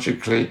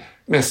psychologically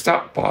messed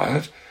up by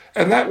it.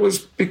 And that was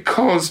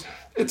because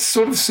it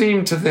sort of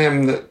seemed to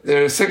them that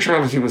their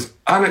sexuality was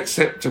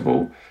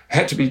unacceptable,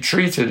 had to be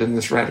treated in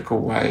this radical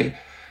way.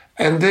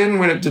 And then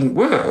when it didn't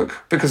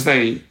work, because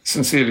they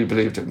sincerely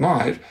believed it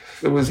might,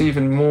 there was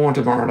even more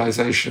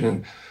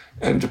demoralization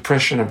and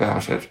depression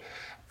about it.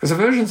 Because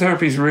aversion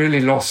therapies really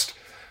lost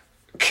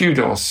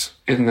kudos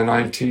in the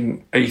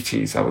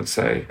 1980s, I would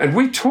say. And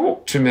we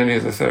talked to many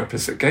of the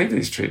therapists that gave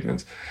these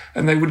treatments,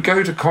 and they would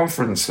go to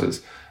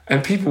conferences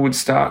and people would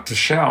start to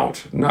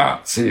shout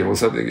Nazi or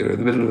something,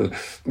 in the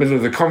middle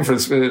of the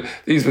conference.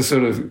 These were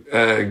sort of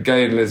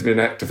gay and lesbian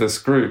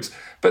activist groups.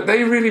 But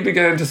they really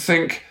began to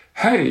think,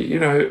 hey,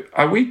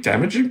 are we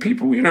damaging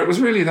people? It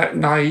was really that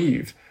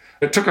naive.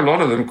 It took a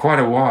lot of them quite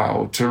a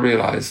while to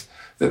realize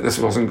that this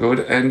wasn't good.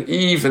 And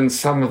even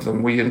some of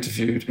them we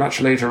interviewed much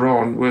later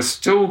on were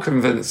still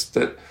convinced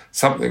that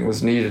something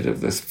was needed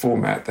of this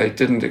format. They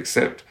didn't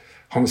accept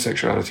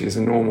homosexuality as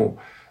a normal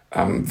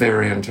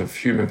variant of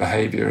human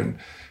behavior and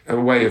a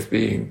way of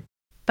being.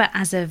 But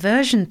as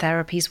aversion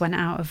therapies went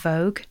out of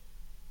vogue,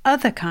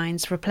 other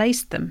kinds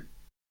replaced them.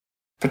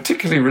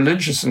 Particularly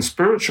religious and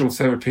spiritual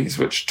therapies,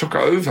 which took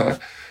over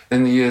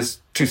in the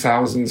years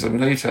 2000s and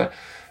later,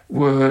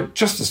 were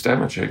just as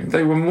damaging.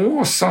 They were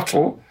more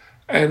subtle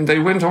and they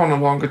went on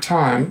a longer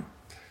time.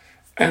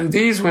 And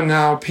these were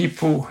now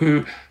people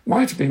who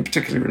might have been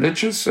particularly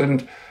religious,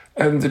 and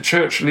the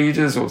church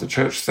leaders or the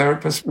church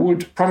therapists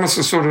would promise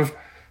a sort of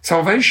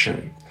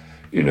salvation.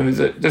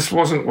 That this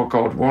wasn't what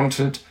God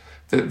wanted,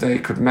 that they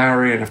could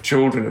marry and have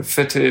children and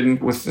fit in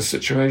with the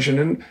situation.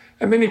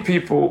 And many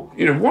people,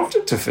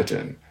 wanted to fit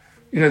in.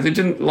 They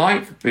didn't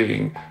like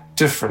being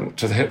different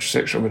to the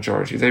heterosexual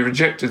majority. They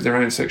rejected their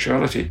own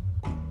sexuality.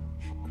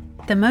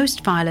 The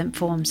most violent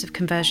forms of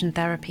conversion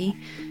therapy,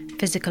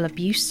 physical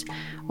abuse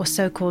or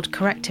so-called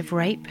corrective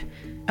rape,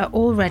 are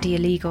already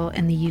illegal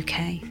in the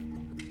UK.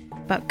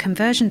 But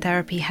conversion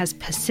therapy has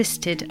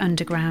persisted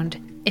underground,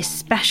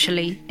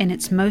 especially in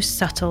its most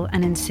subtle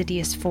and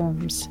insidious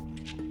forms.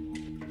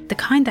 The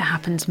kind that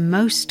happens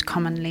most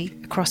commonly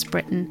across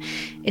Britain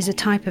is a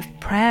type of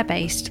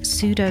prayer-based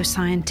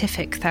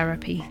pseudo-scientific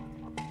therapy.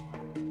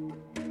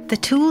 The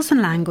tools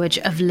and language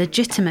of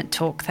legitimate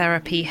talk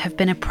therapy have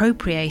been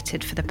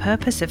appropriated for the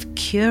purpose of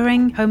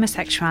curing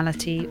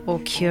homosexuality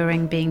or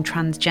curing being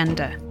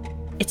transgender.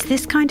 It's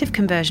this kind of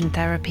conversion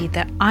therapy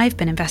that I've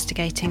been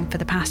investigating for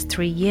the past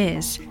 3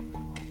 years.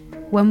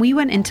 When we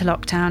went into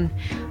lockdown,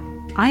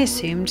 I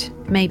assumed,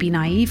 maybe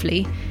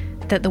naively,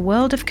 that the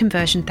world of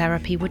conversion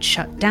therapy would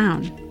shut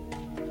down.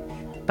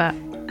 But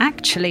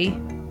actually,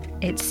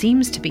 it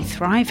seems to be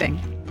thriving.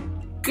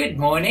 Good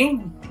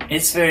morning.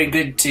 It's very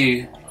good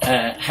to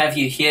have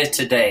you here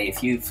today.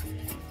 If you've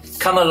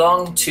come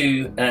along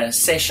to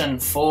session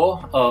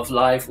 4 of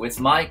Live with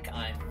Mike.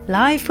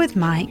 Live with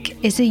Mike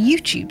is a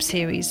YouTube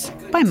series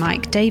by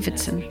Mike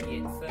Davidson.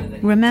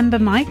 Remember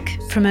Mike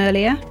from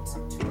earlier?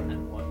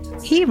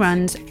 He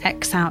runs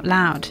X Out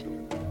Loud.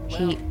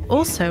 He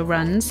also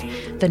runs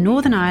the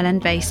Northern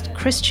Ireland-based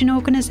Christian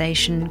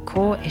organisation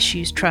Core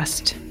Issues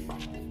Trust.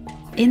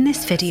 In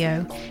this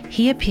video,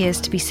 he appears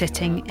to be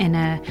sitting in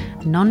a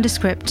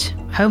nondescript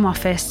home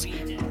office,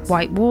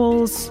 white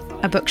walls,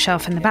 a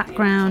bookshelf in the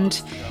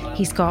background.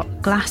 He's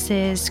got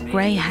glasses,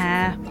 grey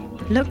hair,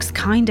 looks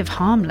kind of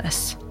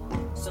harmless.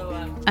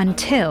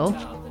 Until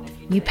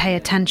you pay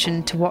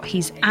attention to what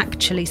he's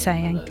actually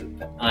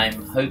saying.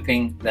 I'm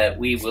hoping that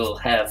we will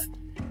have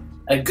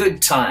a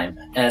good time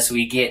as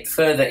we get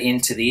further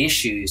into the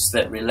issues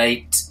that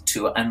relate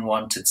to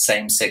unwanted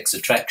same-sex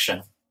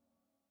attraction.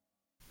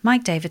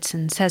 Mike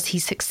Davidson says he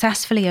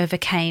successfully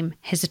overcame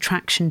his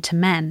attraction to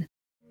men.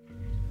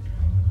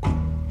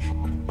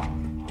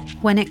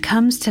 When it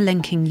comes to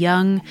linking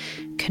young,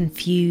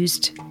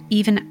 confused,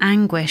 even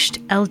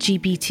anguished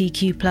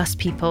LGBTQ+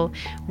 people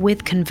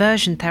with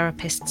conversion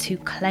therapists who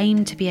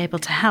claim to be able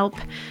to help,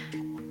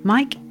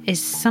 Mike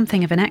is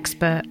something of an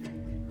expert.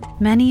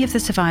 Many of the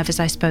survivors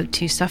I spoke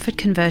to suffered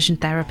conversion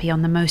therapy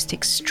on the most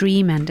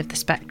extreme end of the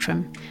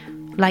spectrum,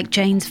 like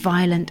Jane's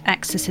violent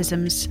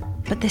exorcisms.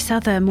 But this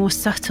other, more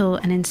subtle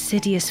and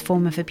insidious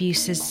form of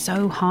abuse is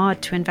so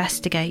hard to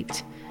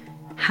investigate.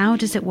 How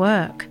does it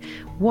work?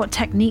 What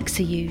techniques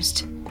are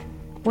used?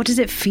 What does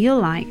it feel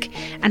like?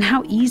 And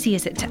how easy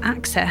is it to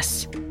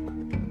access?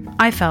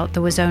 I felt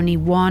there was only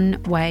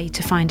one way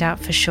to find out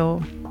for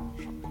sure: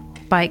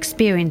 by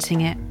experiencing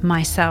it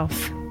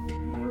myself.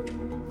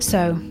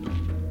 So,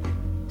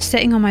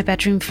 sitting on my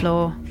bedroom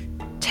floor,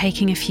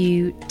 taking a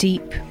few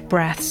deep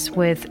breaths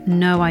with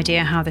no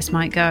idea how this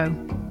might go,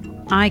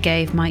 I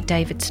gave Mike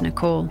Davidson a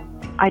call.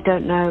 I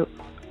don't know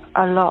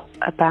a lot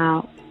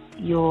about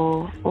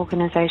your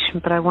organisation,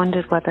 but I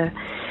wondered whether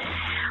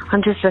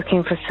I'm just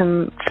looking for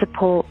some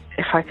support,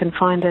 if I can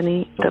find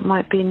any, that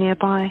might be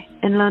nearby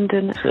in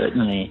London.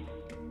 Certainly.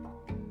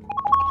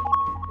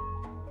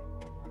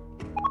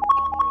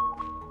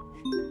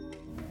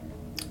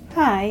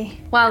 Hi.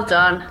 Well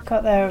done.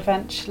 Got there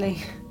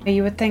eventually.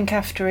 You would think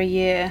after a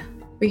year.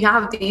 We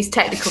have these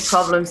technical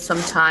problems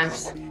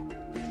sometimes.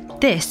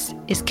 This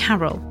is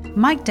Carol.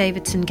 Mike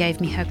Davidson gave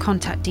me her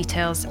contact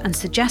details and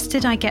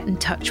suggested I get in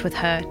touch with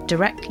her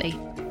directly.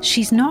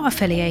 She's not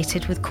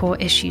affiliated with Core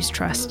Issues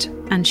Trust,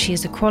 and she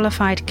is a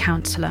qualified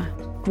counsellor.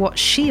 What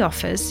she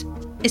offers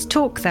is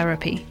talk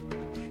therapy.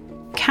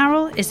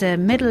 Carol is a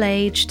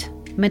middle-aged,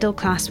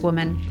 middle-class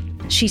woman.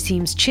 She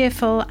seems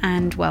cheerful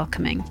and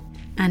welcoming.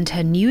 And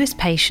her newest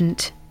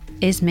patient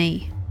is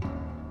me.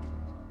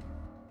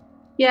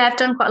 Yeah, I've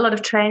done quite a lot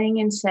of training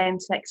in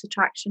same-sex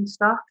attraction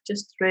stuff,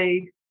 just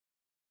through,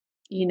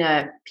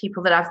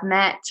 people that I've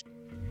met.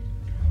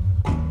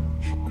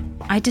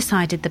 I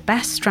decided the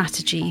best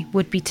strategy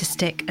would be to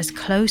stick as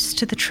close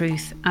to the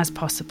truth as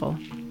possible.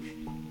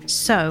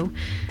 So,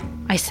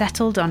 I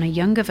settled on a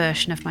younger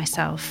version of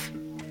myself,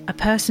 a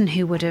person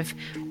who would have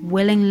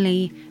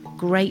willingly,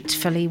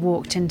 gratefully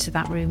walked into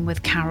that room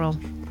with Carol,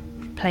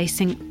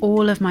 placing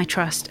all of my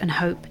trust and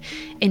hope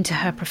into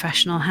her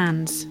professional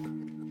hands.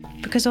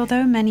 Because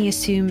although many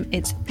assume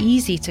it's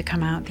easy to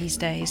come out these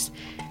days,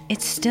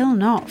 it's still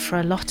not for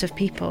a lot of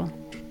people.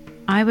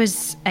 I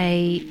was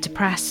a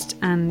depressed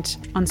and,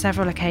 on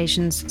several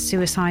occasions,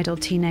 suicidal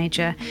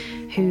teenager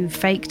who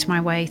faked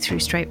my way through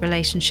straight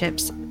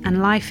relationships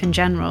and life in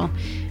general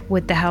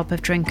with the help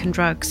of drink and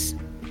drugs.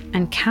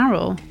 And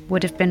Carol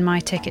would have been my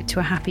ticket to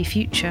a happy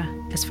future,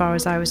 as far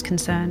as I was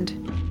concerned.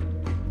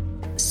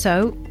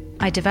 So,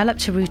 I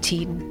developed a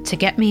routine to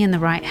get me in the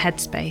right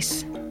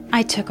headspace.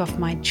 I took off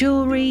my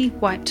jewellery,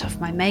 wiped off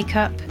my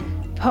makeup,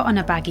 put on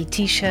a baggy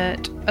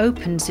t-shirt,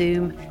 opened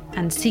Zoom,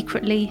 and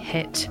secretly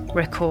hit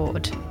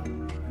record.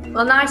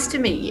 Well, nice to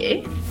meet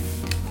you.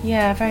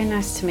 Yeah, very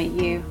nice to meet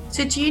you.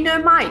 So do you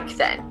know Mike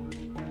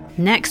then?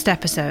 Next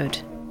episode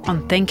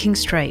on Thinking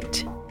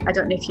Straight. I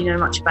don't know if you know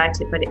much about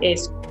it, but it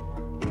is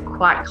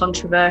quite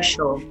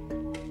controversial,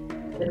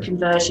 the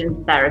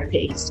conversion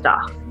therapy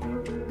stuff.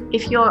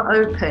 If you're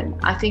open,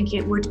 I think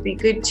it would be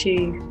good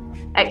to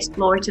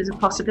explore it as a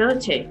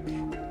possibility.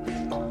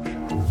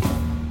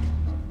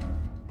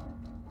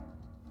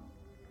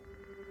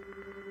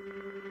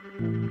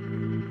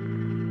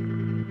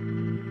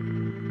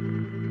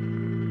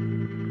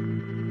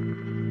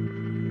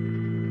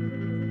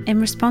 In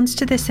response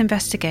to this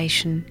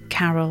investigation,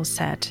 Carol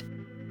said,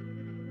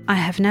 "I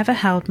have never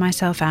held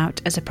myself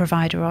out as a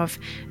provider of,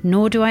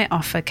 nor do I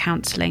offer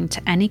counselling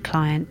to any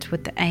client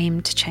with the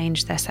aim to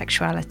change their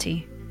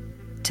sexuality.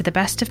 To the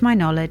best of my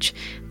knowledge,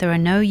 there are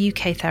no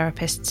UK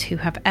therapists who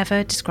have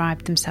ever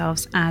described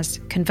themselves as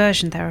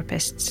conversion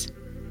therapists.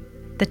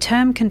 The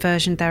term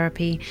conversion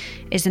therapy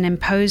is an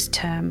imposed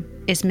term,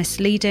 is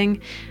misleading,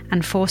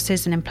 and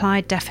forces an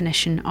implied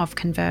definition of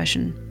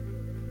conversion.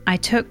 I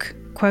took,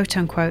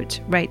 quote-unquote,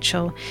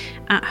 Rachel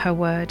at her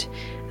word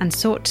and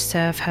sought to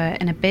serve her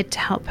in a bid to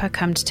help her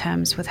come to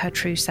terms with her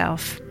true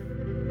self."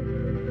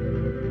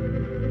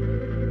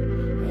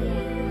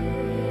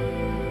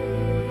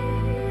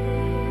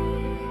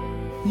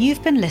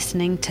 You've been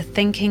listening to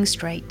Thinking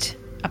Straight,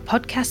 a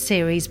podcast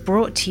series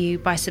brought to you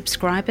by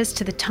subscribers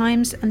to The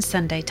Times and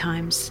Sunday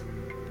Times.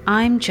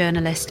 I'm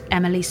journalist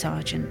Emily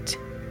Sargent.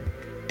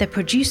 The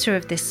producer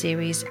of this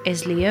series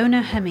is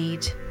Leona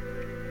Hamid.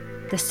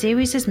 The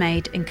series is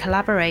made in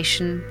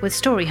collaboration with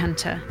Story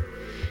Hunter.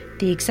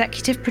 The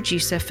executive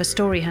producer for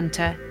Story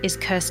Hunter is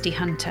Kirsty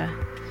Hunter.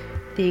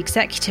 The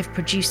executive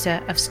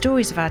producer of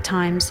Stories of Our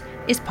Times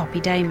is Poppy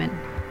Damon.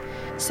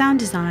 Sound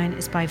design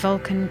is by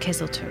Volkan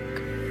Kiziltuk.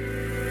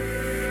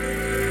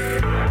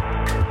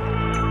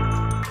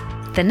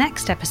 The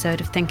next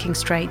episode of Thinking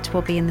Straight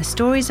will be in the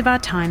Stories of Our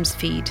Times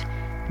feed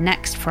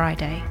next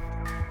Friday.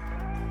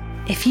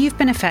 If you've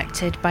been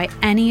affected by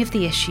any of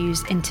the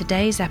issues in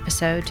today's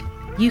episode,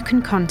 you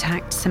can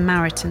contact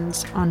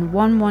Samaritans on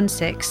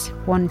 116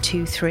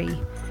 123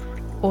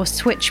 or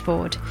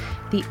Switchboard,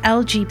 the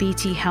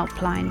LGBT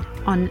helpline,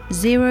 on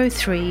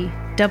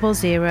 0300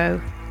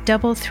 330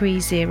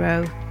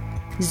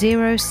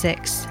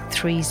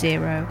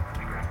 0630.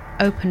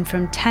 Open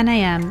from 10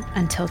 a.m.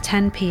 until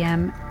 10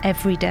 p.m.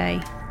 every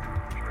day.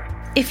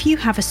 If you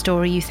have a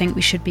story you think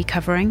we should be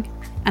covering,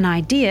 an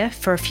idea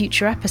for a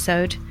future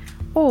episode,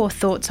 or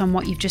thoughts on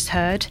what you've just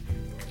heard,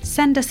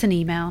 send us an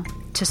email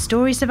to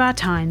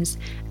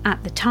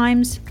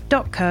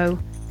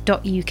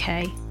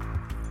storiesofourtimes@thetimes.co.uk.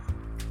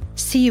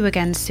 See you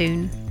again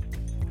soon.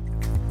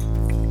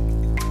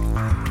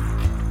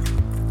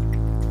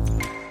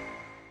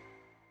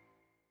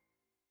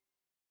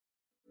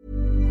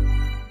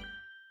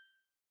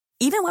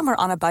 Even when we're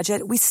on a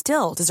budget, we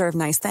still deserve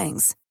nice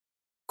things.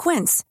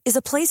 Quince is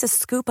a place to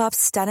scoop up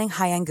stunning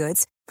high-end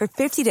goods for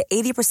 50 to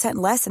 80%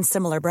 less than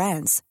similar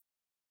brands.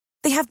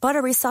 They have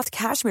buttery soft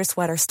cashmere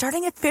sweaters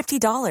starting at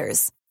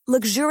 $50,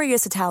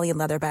 luxurious Italian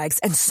leather bags,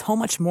 and so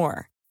much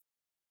more.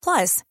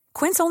 Plus,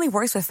 Quince only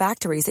works with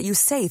factories that use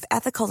safe,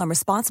 ethical, and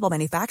responsible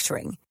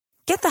manufacturing.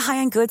 Get the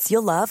high-end goods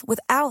you'll love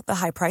without the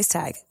high price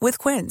tag with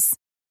Quince.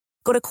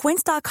 Go to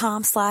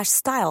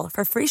quince.com/style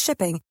for free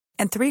shipping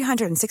and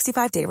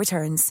 365-day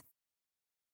returns.